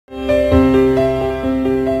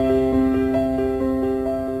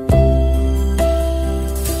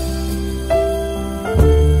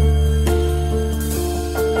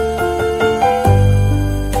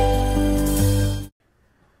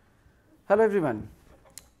everyone.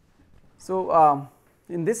 So,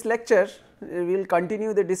 in this lecture we will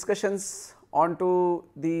continue the discussions onto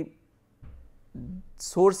the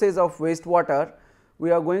sources of wastewater.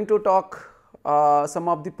 We are going to talk some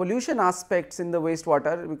of the pollution aspects in the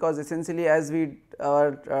wastewater, because essentially as we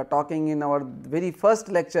are talking in our very first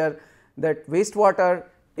lecture that wastewater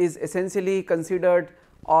is essentially considered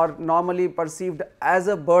or normally perceived as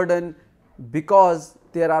a burden because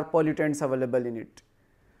there are pollutants available in it.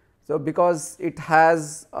 So, because it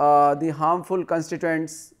has the harmful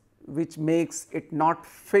constituents which makes it not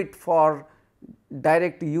fit for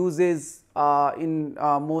direct uses in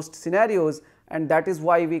most scenarios, and that is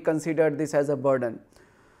why we consider this as a burden.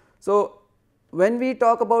 So, when we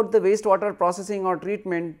talk about the wastewater processing or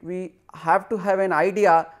treatment, we have to have an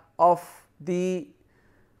idea of the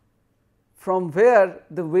from where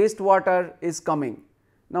the wastewater is coming.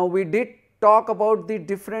 Now, we did talk about the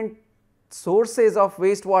different sources of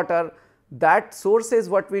wastewater. That sources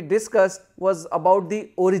what we discussed was about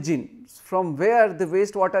the origin, from where the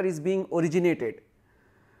wastewater is being originated.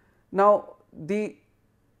 Now, the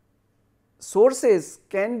sources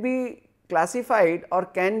can be classified or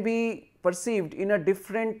can be perceived in a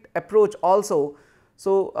different approach also.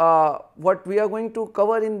 So, what we are going to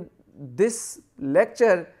cover in this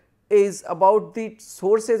lecture is about the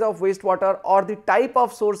sources of wastewater or the type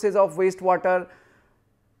of sources of wastewater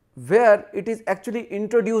where it is actually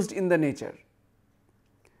introduced in the nature.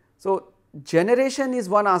 So, generation is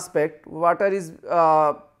one aspect. Water is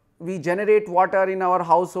we generate water in our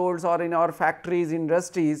households or in our factories,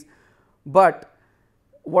 industries, but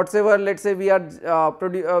whatsoever, let us say we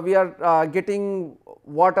are getting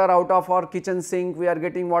water out of our kitchen sink, we are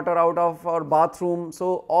getting water out of our bathroom.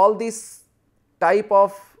 So, all these type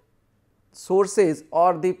of sources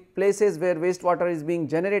or the places where wastewater is being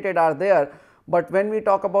generated are there, but when we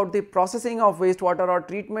talk about the processing of wastewater or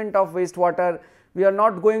treatment of wastewater, we are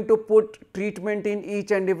not going to put treatment in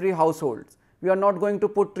each and every household. We are not going to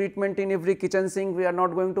put treatment in every kitchen sink, we are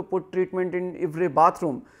not going to put treatment in every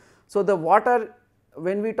bathroom. So, the water,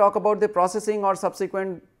 when we talk about the processing or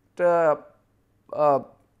subsequent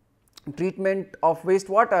treatment of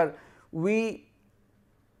wastewater, we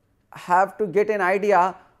have to get an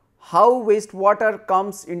idea how wastewater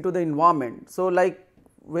comes into the environment. So, like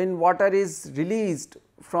when water is released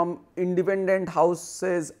from independent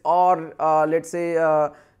houses or let us say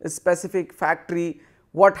a specific factory,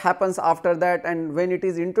 what happens after that, and when it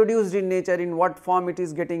is introduced in nature, in what form it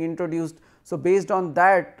is getting introduced. So, based on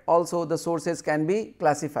that also the sources can be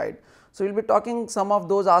classified. So, we will be talking some of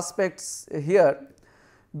those aspects here.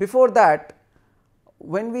 Before that,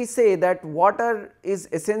 when we say that water is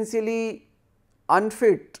essentially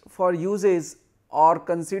unfit for uses or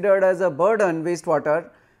considered as a burden, wastewater,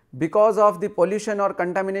 because of the pollution or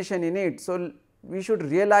contamination in it. So, we should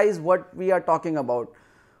realize what we are talking about.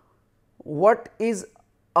 What is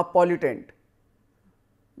a pollutant?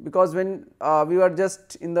 Because when we were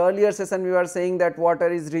just in the earlier session, we were saying that water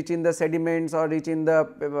is rich in the sediments or rich in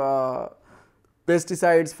the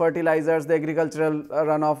pesticides, fertilizers, the agricultural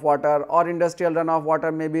runoff water or industrial runoff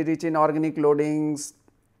water may be rich in organic loadings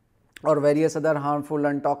or various other harmful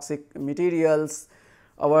and toxic materials.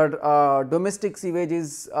 Our domestic sewage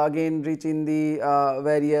is again rich in the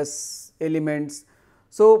various elements.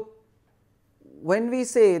 So, when we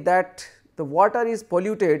say that the water is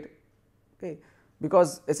polluted, okay,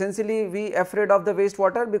 because essentially we are afraid of the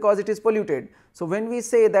wastewater because it is polluted. So, when we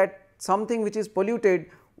say that something which is polluted,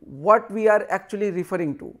 what we are actually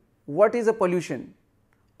referring to? What is a pollution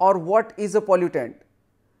or what is a pollutant?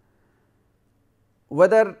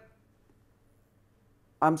 Whether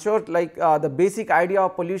I am sure like the basic idea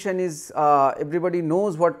of pollution is everybody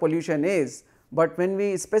knows what pollution is, but when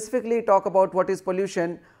we specifically talk about what is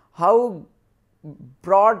pollution, how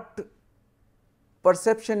broad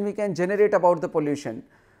perception we can generate about the pollution,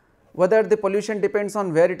 whether the pollution depends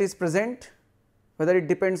on where it is present, whether it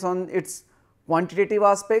depends on its quantitative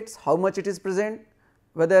aspects, how much it is present,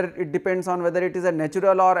 whether it depends on whether it is a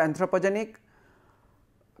natural or anthropogenic,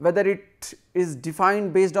 whether it is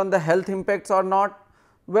defined based on the health impacts or not.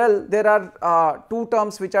 Well, there are two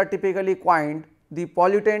terms which are typically coined, the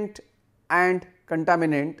pollutant and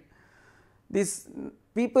contaminant. These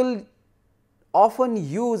people often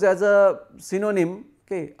use as a synonym,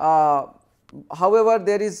 okay. However,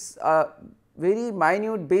 there is a very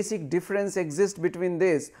minute basic difference exists between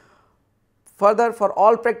this. Further, for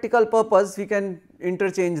all practical purpose we can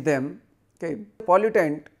interchange them, okay.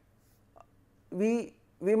 Pollutant, we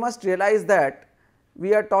must realize that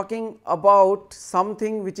we are talking about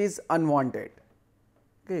something which is unwanted,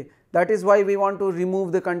 okay. That is why we want to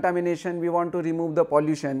remove the contamination, we want to remove the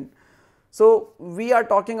pollution. So, we are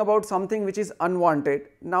talking about something which is unwanted.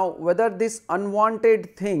 Now, whether this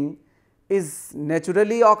unwanted thing is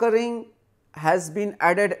naturally occurring, has been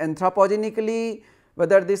added anthropogenically,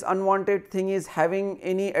 whether this unwanted thing is having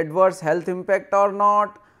any adverse health impact or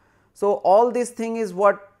not. So, all this thing is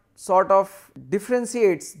what sort of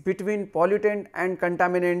differentiates between pollutant and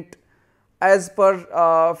contaminant as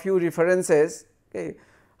per few references. Okay.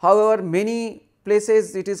 However, many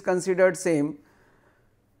places it is considered same.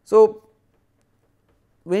 So,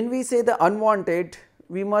 when we say the unwanted,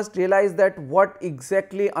 we must realize that what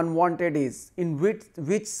exactly unwanted is, in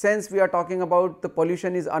which sense we are talking about the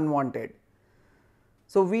pollution is unwanted.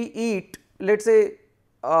 So, we eat, let us say,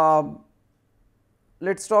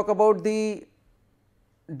 let us talk about the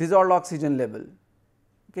dissolved oxygen level.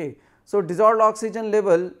 Okay. So, dissolved oxygen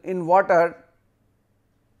level in water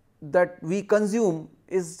that we consume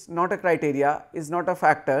is not a criteria, is not a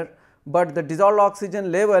factor, but the dissolved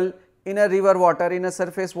oxygen level in a river water, in a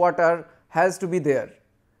surface water has to be there.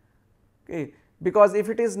 Okay. Because if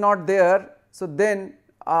it is not there, so then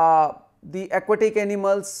the aquatic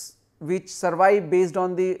animals which survive based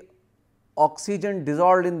on the oxygen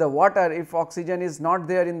dissolved in the water, if oxygen is not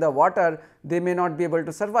there in the water, they may not be able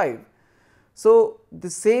to survive. So, the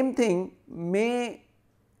same thing may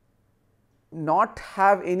not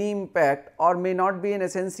have any impact or may not be an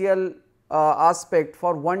essential aspect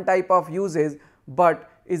for one type of uses, but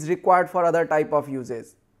is required for other type of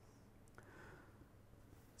uses.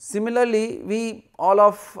 Similarly, we all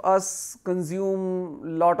of us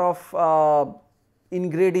consume lot of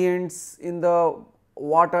ingredients in the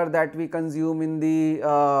water that we consume, in the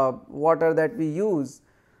water that we use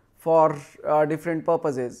for different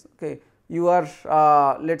purposes. Okay. You are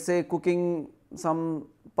let us say cooking some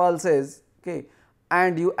pulses, okay,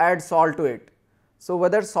 and you add salt to it. So,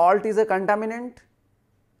 whether salt is a contaminant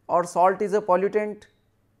or salt is a pollutant?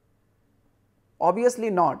 Obviously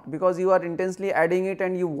not, because you are intensely adding it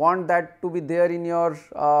and you want that to be there in your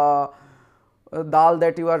dal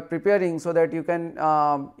that you are preparing, so that you can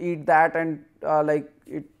eat that and like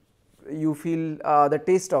it, you feel the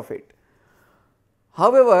taste of it.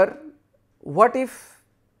 However, what if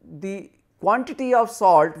the quantity of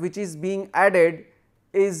salt which is being added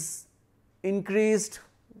is increased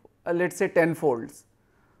let us say tenfolds?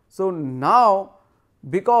 So, now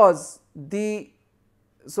because the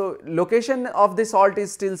location of the salt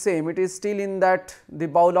is still same, it is still in that the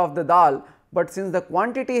bowl of the dal, but since the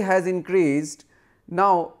quantity has increased,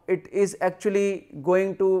 now it is actually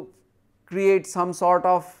going to create some sort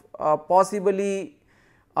of possibly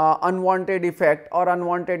unwanted effect or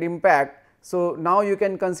unwanted impact. So, now you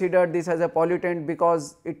can consider this as a pollutant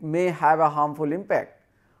because it may have a harmful impact,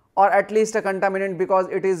 or at least a contaminant because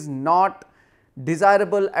it is not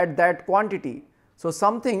desirable at that quantity. So,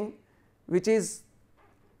 something which is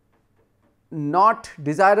not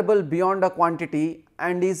desirable beyond a quantity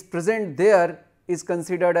and is present there is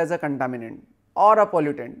considered as a contaminant or a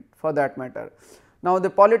pollutant for that matter. Now, the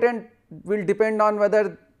pollutant will depend on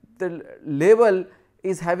whether the level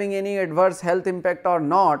is having any adverse health impact or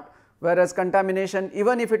not, whereas contamination,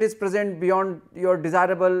 even if it is present beyond your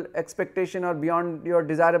desirable expectation or beyond your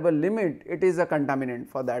desirable limit, it is a contaminant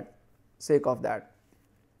for that sake of that.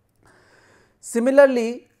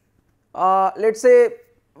 Similarly, let us say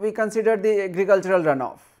we consider the agricultural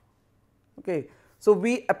runoff. Okay. So,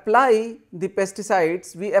 we apply the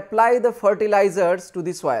pesticides, we apply the fertilizers to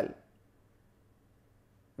the soil,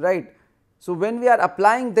 right. So, when we are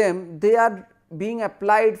applying them, they are being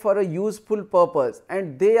applied for a useful purpose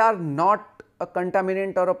and they are not a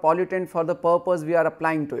contaminant or a pollutant for the purpose we are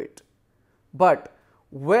applying to it. But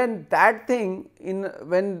when that thing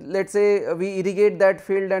when let us say we irrigate that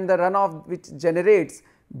field and the runoff which generates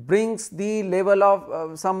brings the level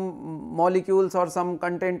of some molecules or some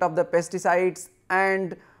content of the pesticides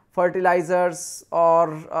and fertilizers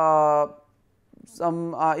or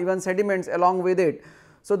some even sediments along with it.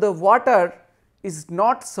 So, the water is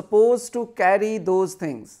not supposed to carry those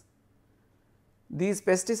things. These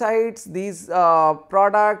pesticides, these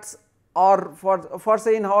products, or for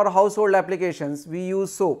say in our household applications we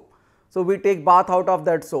use soap. So, we take bath out of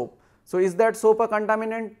that soap. So, is that soap a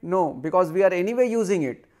contaminant? No, because we are anyway using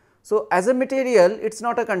it. So, as a material it is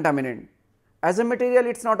not a contaminant, as a material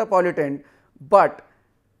it is not a pollutant, but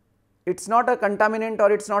it is not a contaminant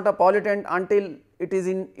or it is not a pollutant until it is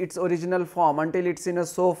in its original form, until it is in a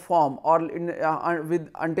soap form or in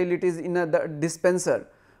until it is in the dispenser.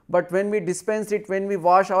 But when we dispense it, when we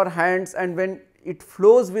wash our hands and when it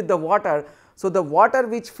flows with the water, so the water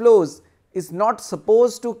which flows is not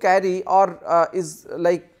supposed to carry or is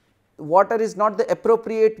like water is not the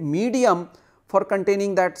appropriate medium for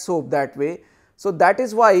containing that soap that way. So, that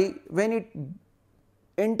is why when it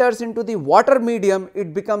enters into the water medium,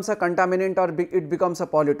 it becomes a contaminant or it becomes a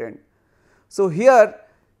pollutant. So, here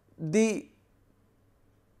the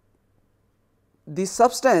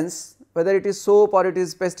substance, whether it is soap or it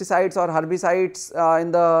is pesticides or herbicides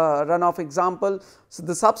in the runoff example. So,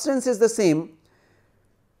 the substance is the same.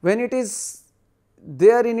 When it is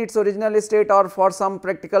there in its original state or for some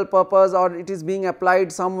practical purpose or it is being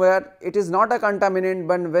applied somewhere, it is not a contaminant,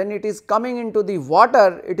 but when it is coming into the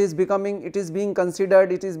water, it is being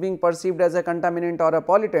considered, it is being perceived as a contaminant or a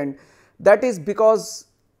pollutant. That is because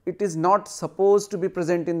it is not supposed to be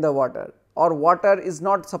present in the water, or water is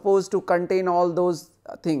not supposed to contain all those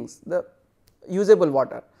things, the usable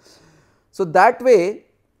water. So, that way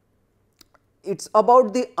it is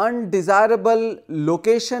about the undesirable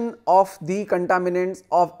location of the contaminants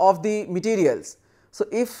of the materials. So,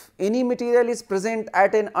 if any material is present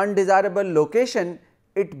at an undesirable location,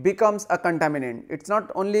 it becomes a contaminant. It is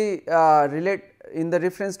not only relate in the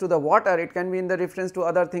reference to the water, it can be in the reference to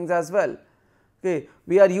other things as well. Okay.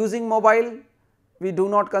 We are using mobile, we do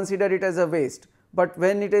not consider it as a waste, but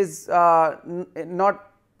when it is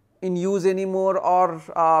not in use anymore or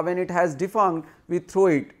when it has defunct, we throw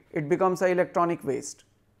it, it becomes an electronic waste.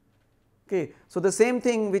 Okay. So, the same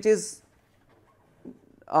thing which is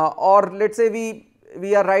or let us say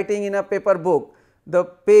we are writing in a paper book, the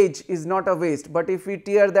page is not a waste, but if we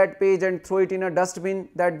tear that page and throw it in a dustbin,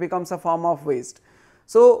 that becomes a form of waste.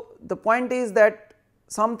 So, the point is that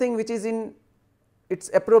something which is in its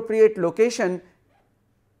appropriate location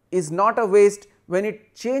is not a waste. When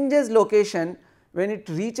it changes location, when it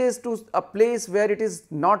reaches to a place where it is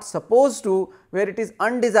not supposed to, where it is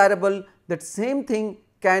undesirable, that same thing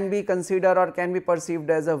can be considered or can be perceived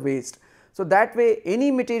as a waste. So, that way any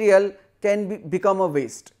material can become a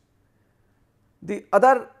waste. The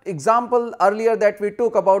other example earlier that we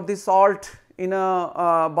took about the salt in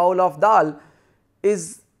a bowl of dal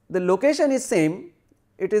is the location is same,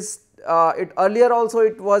 it is earlier also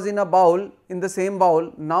it was in a bowl, in the same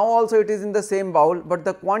bowl, now also it is in the same bowl, but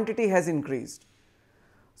the quantity has increased.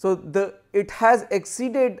 So, it has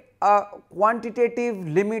exceeded a quantitative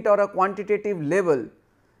limit or a quantitative level,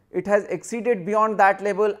 it has exceeded beyond that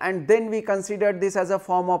level, and then we consider this as a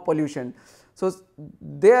form of pollution. So,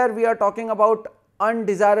 there we are talking about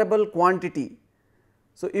undesirable quantity.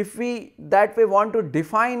 So, if we that way want to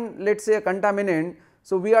define, let us say, a contaminant,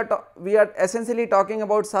 so we are essentially talking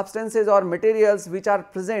about substances or materials which are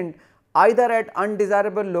present either at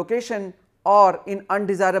undesirable location or in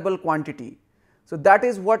undesirable quantity. So, that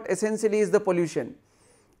is what essentially is the pollution.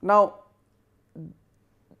 Now,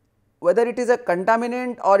 whether it is a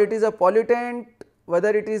contaminant or it is a pollutant, whether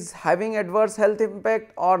it is having adverse health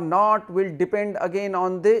impact or not will depend again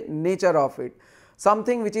on the nature of it.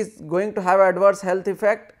 Something which is going to have adverse health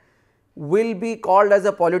effect will be called as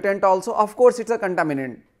a pollutant also. Of course, it is a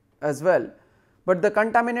contaminant as well, but the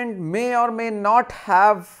contaminant may or may not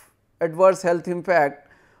have adverse health impact.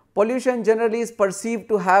 Pollution generally is perceived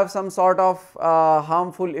to have some sort of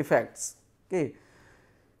harmful effects. Okay.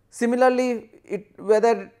 Similarly,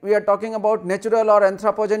 whether we are talking about natural or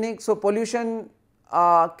anthropogenic, so pollution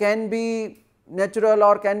can be natural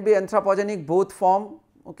or can be anthropogenic, both form.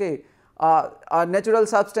 Okay. A natural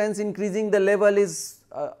substance increasing the level is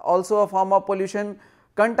also a form of pollution.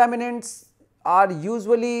 Contaminants are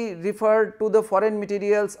usually referred to the foreign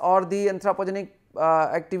materials or the anthropogenic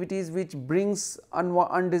activities which brings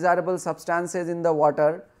undesirable substances in the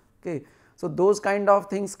water. Okay. So, those kind of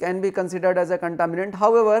things can be considered as a contaminant.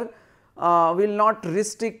 However, we will not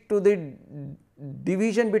restrict to the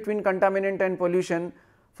division between contaminant and pollution.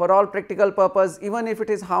 For all practical purpose, even if it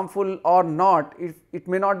is harmful or not, it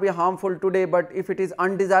may not be harmful today, but if it is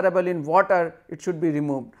undesirable in water, it should be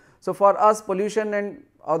removed. So, for us pollution and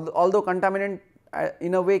although contaminant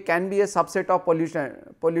in a way can be a subset of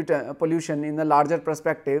pollution in a larger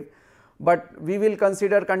perspective, but we will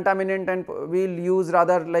consider contaminant and we will use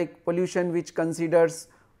rather like pollution which considers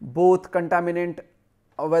both contaminant,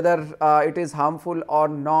 whether it is harmful or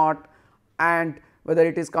not, and whether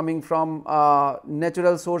it is coming from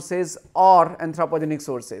natural sources or anthropogenic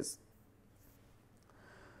sources.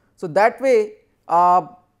 So, that way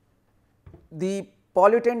the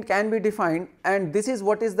pollutant can be defined, and this is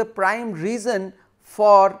what is the prime reason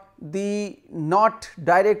for the not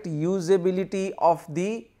direct usability of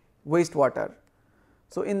the wastewater.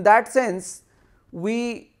 So, in that sense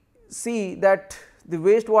we see that the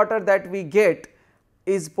wastewater that we get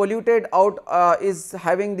is polluted out, is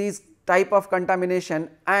having these type of contamination,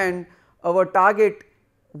 and our target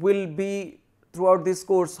will be throughout this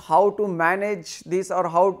course how to manage this or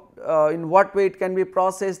how in what way it can be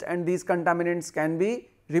processed and these contaminants can be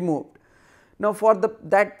removed. Now, for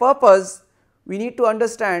that purpose, we need to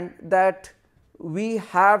understand that we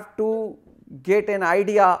have to get an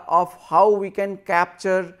idea of how we can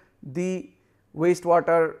capture the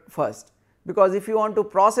wastewater first, because if you want to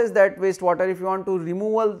process that wastewater, if you want to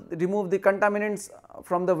remove the contaminants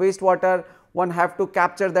from the wastewater, one have to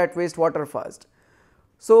capture that wastewater first.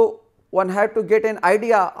 So, one have to get an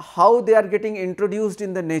idea how they are getting introduced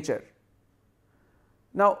in the nature.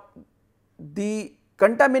 Now, the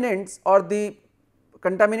contaminants or the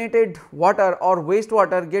contaminated water or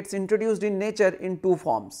wastewater gets introduced in nature in two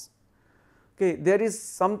forms. Okay, there is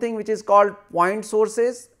something which is called point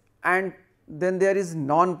sources, and then there is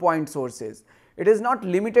non-point sources. It is not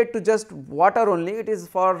limited to just water only, it is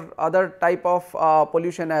for other type of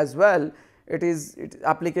pollution as well. It is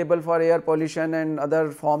applicable for air pollution and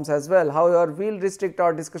other forms as well. However, we will restrict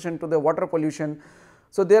our discussion to the water pollution.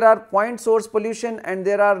 So, there are point source pollution and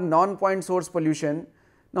there are non-point source pollution.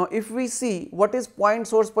 Now, if we see what is point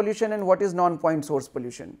source pollution and what is non-point source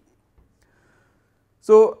pollution.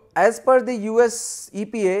 So, as per the US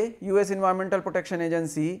EPA, US Environmental Protection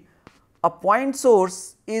Agency, a point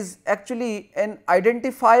source is actually an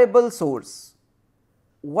identifiable source,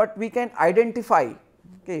 what we can identify.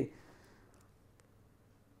 Okay.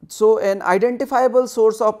 So, an identifiable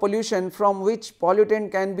source of pollution from which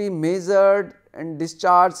pollutant can be measured and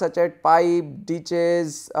discharged, such as pipe,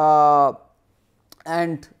 ditches,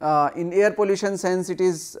 and in air pollution sense it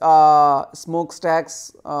is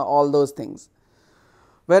smokestacks, all those things.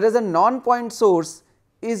 Whereas a non-point source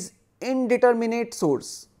is indeterminate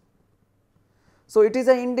source. So, it is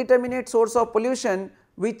an indeterminate source of pollution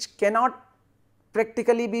which cannot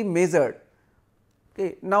practically be measured.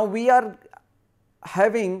 Okay. Now, we are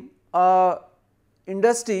having a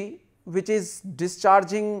industry which is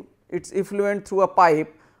discharging its effluent through a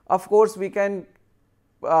pipe. Of course, we can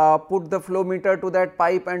put the flow meter to that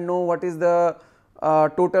pipe and know what is the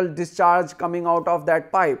total discharge coming out of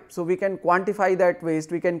that pipe. So, we can quantify that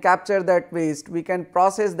waste, we can capture that waste, we can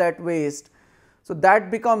process that waste. So,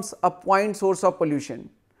 that becomes a point source of pollution.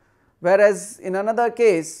 Whereas, in another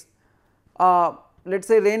case, let us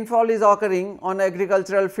say rainfall is occurring on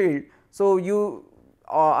agricultural field. So,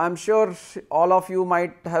 I am sure all of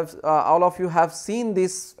you have seen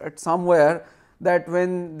this at somewhere, that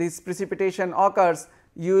when this precipitation occurs,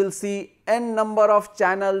 you will see n number of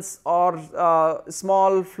channels or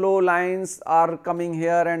small flow lines are coming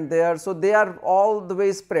here and there. So, they are all the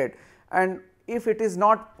way spread, and if it is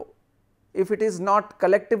not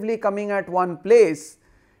collectively coming at one place,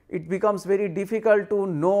 it becomes very difficult to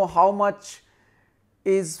know how much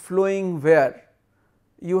is flowing where.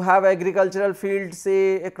 You have agricultural field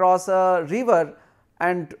say across a river,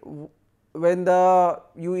 and when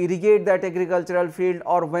you irrigate that agricultural field,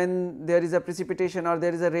 or when there is a precipitation or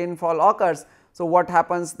there is a rainfall occurs. So, what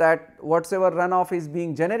happens that whatsoever runoff is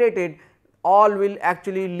being generated, all will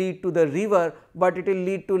actually lead to the river, but it will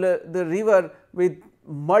lead to the river with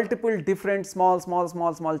multiple different small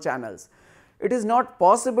channels. It is not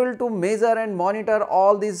possible to measure and monitor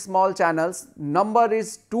all these small channels, number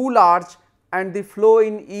is too large, and the flow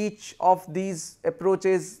in each of these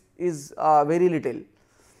approaches is very little.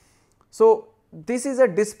 So, this is a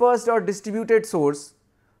dispersed or distributed source.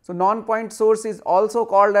 So, non-point source is also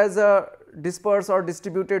called as a dispersed or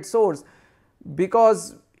distributed source,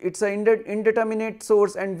 because it is an indeterminate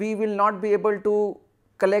source and we will not be able to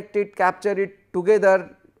collect it, capture it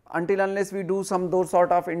together until unless we do some those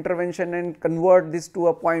sort of intervention and convert this to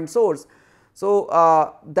a point source. So,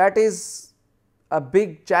 that is a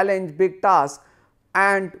big challenge, big task,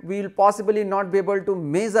 and we will possibly not be able to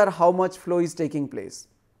measure how much flow is taking place.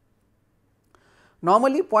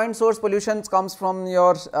 Normally, point source pollution comes from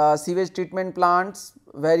your sewage treatment plants,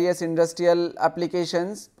 various industrial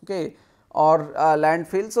applications, okay, or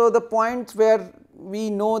landfill. So, the points where we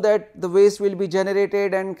know that the waste will be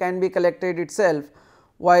generated and can be collected itself,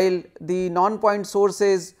 while the non-point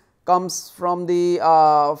sources comes from the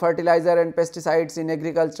fertilizer and pesticides in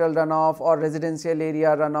agricultural runoff or residential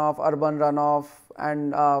area runoff, urban runoff,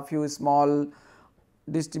 and few small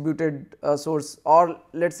distributed source, or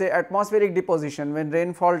let us say atmospheric deposition when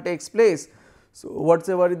rainfall takes place. So,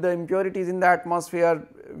 whatsoever the impurities in the atmosphere,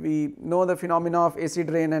 we know the phenomena of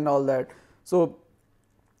acid rain and all that. So,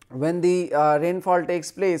 when the rainfall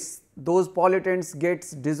takes place, those pollutants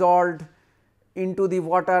gets dissolved into the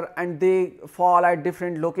water and they fall at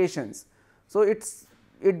different locations. So,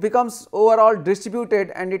 it becomes overall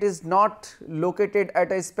distributed and it is not located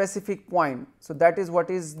at a specific point. So, that is what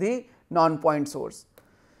is the non-point source.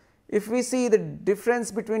 If we see the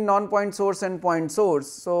difference between non-point source and point source,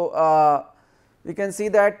 so we can see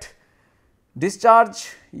that Discharge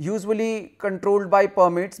usually controlled by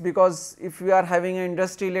permits, because if we are having an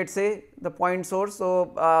industry, let us say the point source.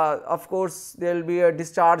 So, of course, there will be a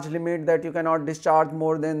discharge limit that you cannot discharge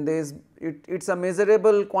more than this. It is a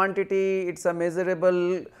measurable quantity, it is a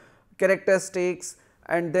measurable characteristics,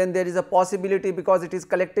 and then there is a possibility, because it is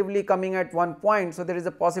collectively coming at one point. So, there is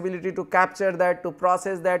a possibility to capture that, to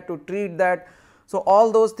process that, to treat that. So,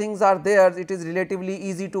 all those things are there. It is relatively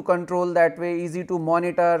easy to control that way, easy to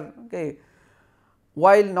monitor. Okay.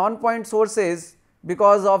 While non-point sources,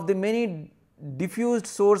 because of the many diffused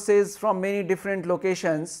sources from many different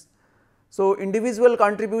locations, so individual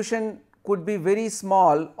contribution could be very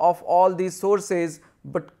small of all these sources,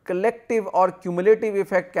 but collective or cumulative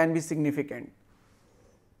effect can be significant.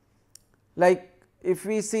 Like if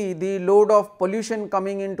we see the load of pollution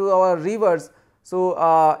coming into our rivers,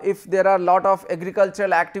 so if there are lot of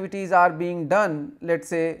agricultural activities are being done, let us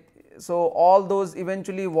say, so all those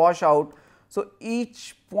eventually wash out. So,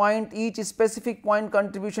 each point, each specific point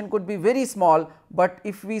contribution could be very small, but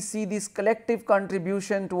if we see this collective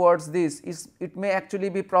contribution towards this, it may actually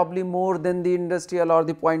be probably more than the industrial or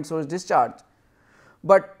the point source discharge.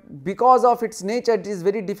 But because of its nature, it is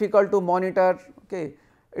very difficult to monitor, okay.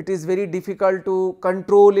 It is very difficult to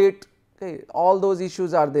control it, okay. All those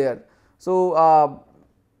issues are there. So,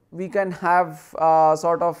 we can have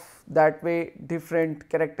sort of that way different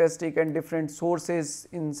characteristic and different sources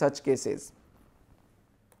in such cases.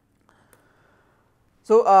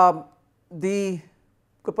 So, the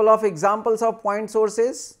couple of examples of point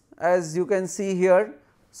sources, as you can see here.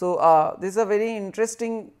 So, this is a very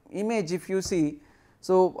interesting image if you see.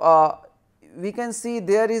 So, we can see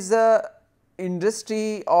there is a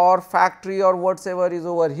industry or factory or whatsoever is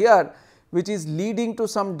over here, which is leading to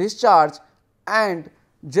some discharge, and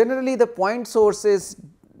generally the point sources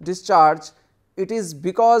discharge, it is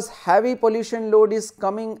because heavy pollution load is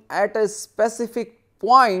coming at a specific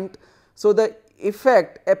point. So, the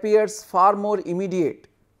effect appears far more immediate,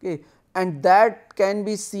 okay, and that can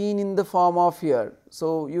be seen in the form of here.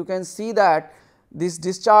 So, you can see that this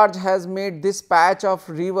discharge has made this patch of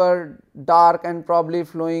river dark and probably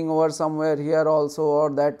flowing over somewhere here also or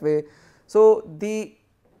that way. So, the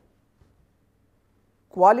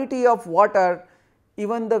quality of water,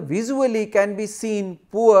 even the visually, can be seen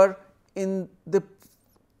poor in the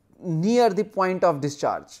near the point of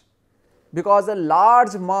discharge, because a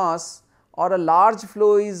large mass or a large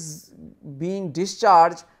flow is being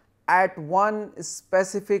discharged at one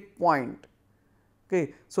specific point.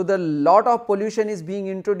 Okay. So, the lot of pollution is being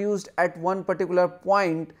introduced at one particular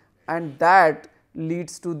point, and that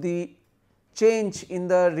leads to the change in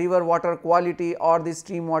the river water quality or the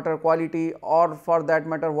stream water quality, or for that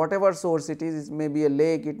matter whatever source it is, it may be a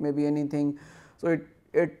lake, it may be anything. So,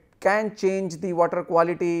 it can change the water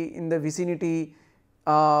quality in the vicinity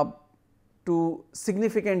to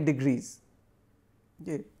significant degrees.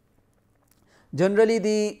 Okay. Generally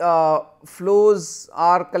the flows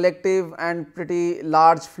are collective and pretty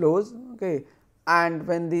large flows, okay, and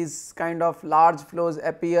when these kind of large flows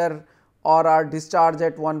appear or are discharged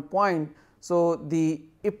at one point, so the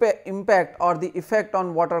impact or the effect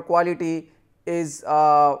on water quality is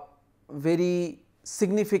very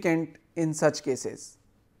significant in such cases.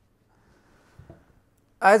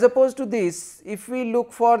 As opposed to this, if we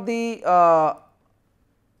look for the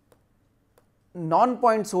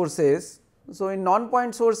non-point sources, so in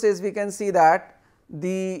non-point sources we can see that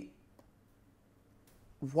the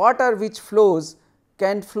water which flows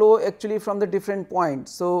can flow actually from the different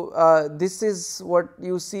points. So, this is what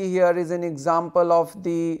you see here is an example of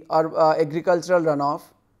the agricultural runoff,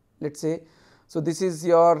 let us say. So, this is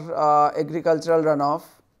your agricultural runoff.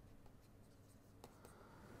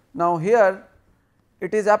 Now, here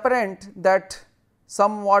it is apparent that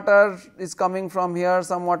some water is coming from here,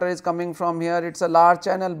 some water is coming from here, it is a large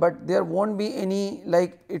channel, but there will not be any,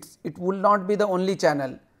 like it will not be the only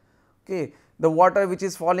channel. Okay. The water which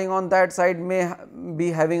is falling on that side may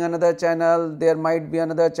be having another channel, there might be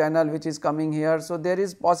another channel which is coming here. So, there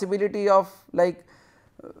is possibility of like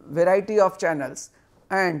variety of channels,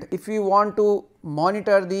 and if you want to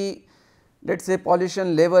monitor the, let us say,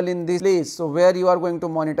 pollution level in this place, so where you are going to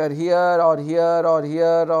monitor, here or here or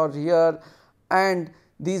here or here, and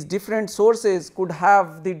these different sources could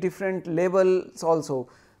have the different levels also.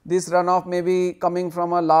 This runoff may be coming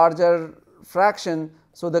from a larger fraction,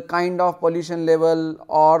 so the kind of pollution level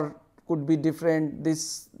or could be different.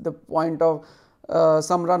 This the point of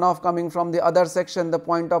some runoff coming from the other section, the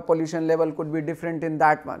point of pollution level could be different in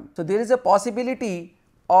that one. So, there is a possibility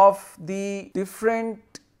of the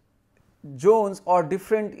different zones or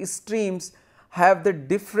different streams have the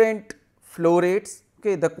different flow rates,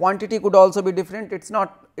 Okay, the quantity could also be different. It's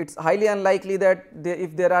not, it's highly unlikely that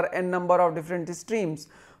if there are n number of different streams,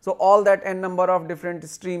 so all that n number of different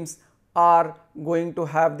streams are going to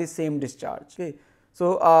have the same discharge. Okay,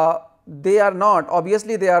 so they are not,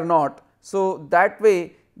 obviously they are not. So that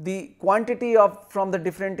way the quantity of from the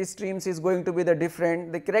different streams is going to be the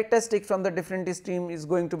different, the characteristic from the different stream is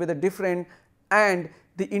going to be the different, and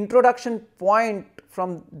the introduction point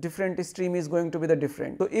from different stream is going to be the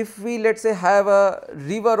different. So if we, let us say, have a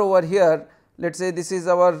river over here, let us say this is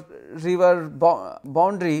our river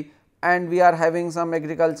boundary, and we are having some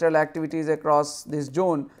agricultural activities across this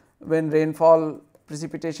zone when rainfall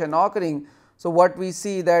precipitation occurring. So what we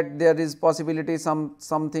see that there is possibility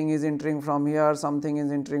something is entering from here, something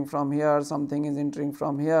is entering from here, something is entering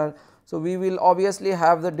from here. So we will obviously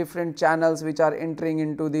have the different channels which are entering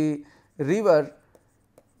into the river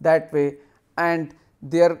that way, and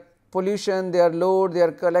their pollution, their load,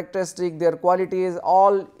 their characteristic, their quality is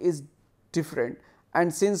all is different.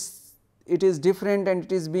 And since it is different and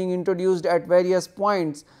it is being introduced at various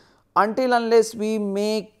points, until unless we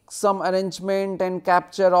make some arrangement and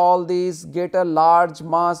capture all these, get a large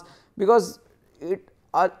mass, because it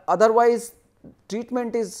otherwise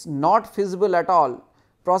treatment is not feasible at all,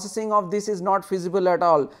 processing of this is not feasible at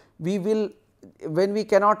all. We will, when we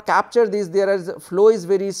cannot capture this, there is flow is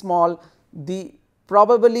very small, the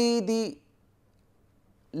probably the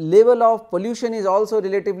level of pollution is also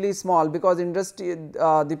relatively small, because industry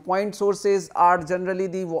the point sources are generally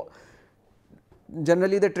the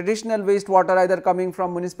traditional wastewater, either coming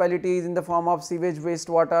from municipalities in the form of sewage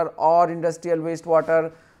wastewater or industrial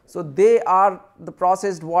wastewater. So they are the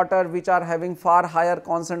processed water which are having far higher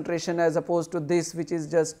concentration as opposed to this, which is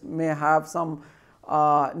just may have some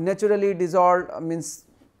naturally dissolved, means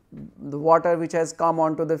the water which has come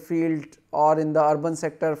onto the field or in the urban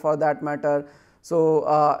sector for that matter. So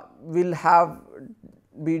will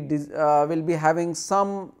be having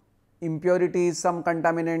some impurities, some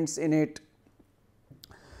contaminants in it.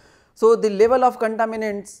 So the level of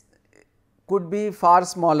contaminants could be far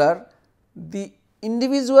smaller, the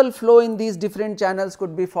individual flow in these different channels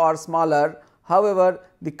could be far smaller, however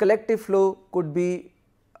the collective flow could be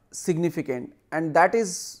significant, and that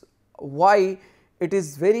is why it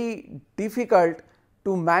is very difficult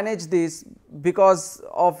to manage this, because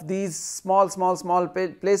of these small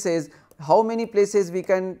places. How many places we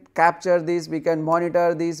can capture this, we can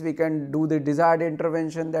monitor this, we can do the desired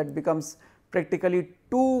intervention, that becomes practically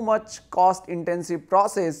too much cost intensive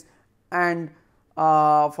process, and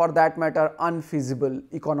for that matter unfeasible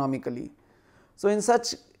economically. So in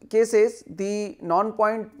such cases the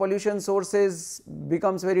non-point pollution sources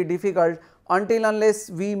becomes very difficult until unless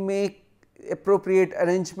we make appropriate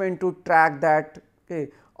arrangement to track that,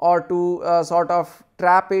 okay, or to sort of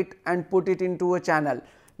trap it and put it into a channel,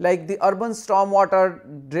 like the urban stormwater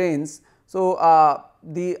drains. So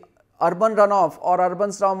the urban runoff or urban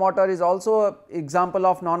stormwater is also an example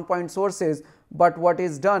of non-point sources, but what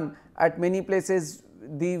is done at many places,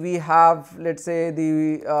 we have, let us say,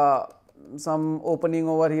 the some opening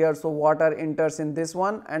over here, so water enters in this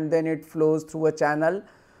one and then it flows through a channel.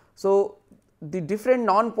 So the different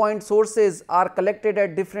non-point sources are collected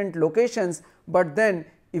at different locations, but then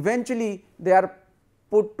eventually they are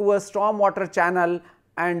put to a stormwater channel,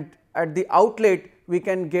 and at the outlet we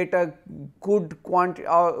can get a good quantity,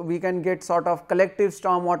 we can get sort of collective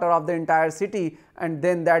stormwater of the entire city, and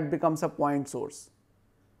then that becomes a point source.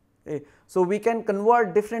 Okay. So we can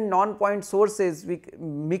convert different non-point sources,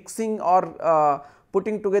 mixing or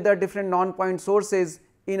putting together different non-point sources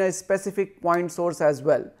in a specific point source as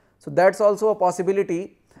well. So that is also a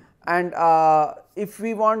possibility, and if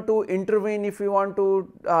we want to intervene, if we want to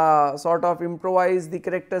sort of improvise the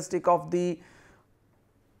characteristic of the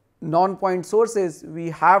non-point sources,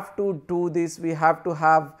 we have to do this, we have to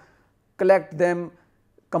collect them,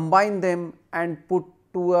 combine them and put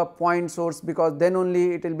to a point source, because then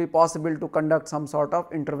only it will be possible to conduct some sort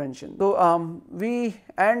of intervention. So we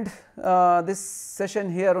end this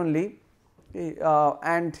session here only,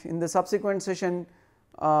 and in the subsequent session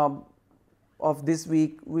of this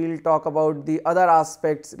week we will talk about the other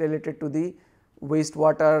aspects related to the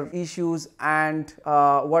wastewater issues, and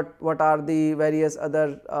what are the various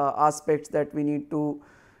other aspects that we need to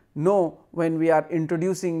know when we are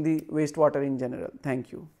introducing the wastewater in general.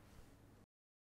 Thank you.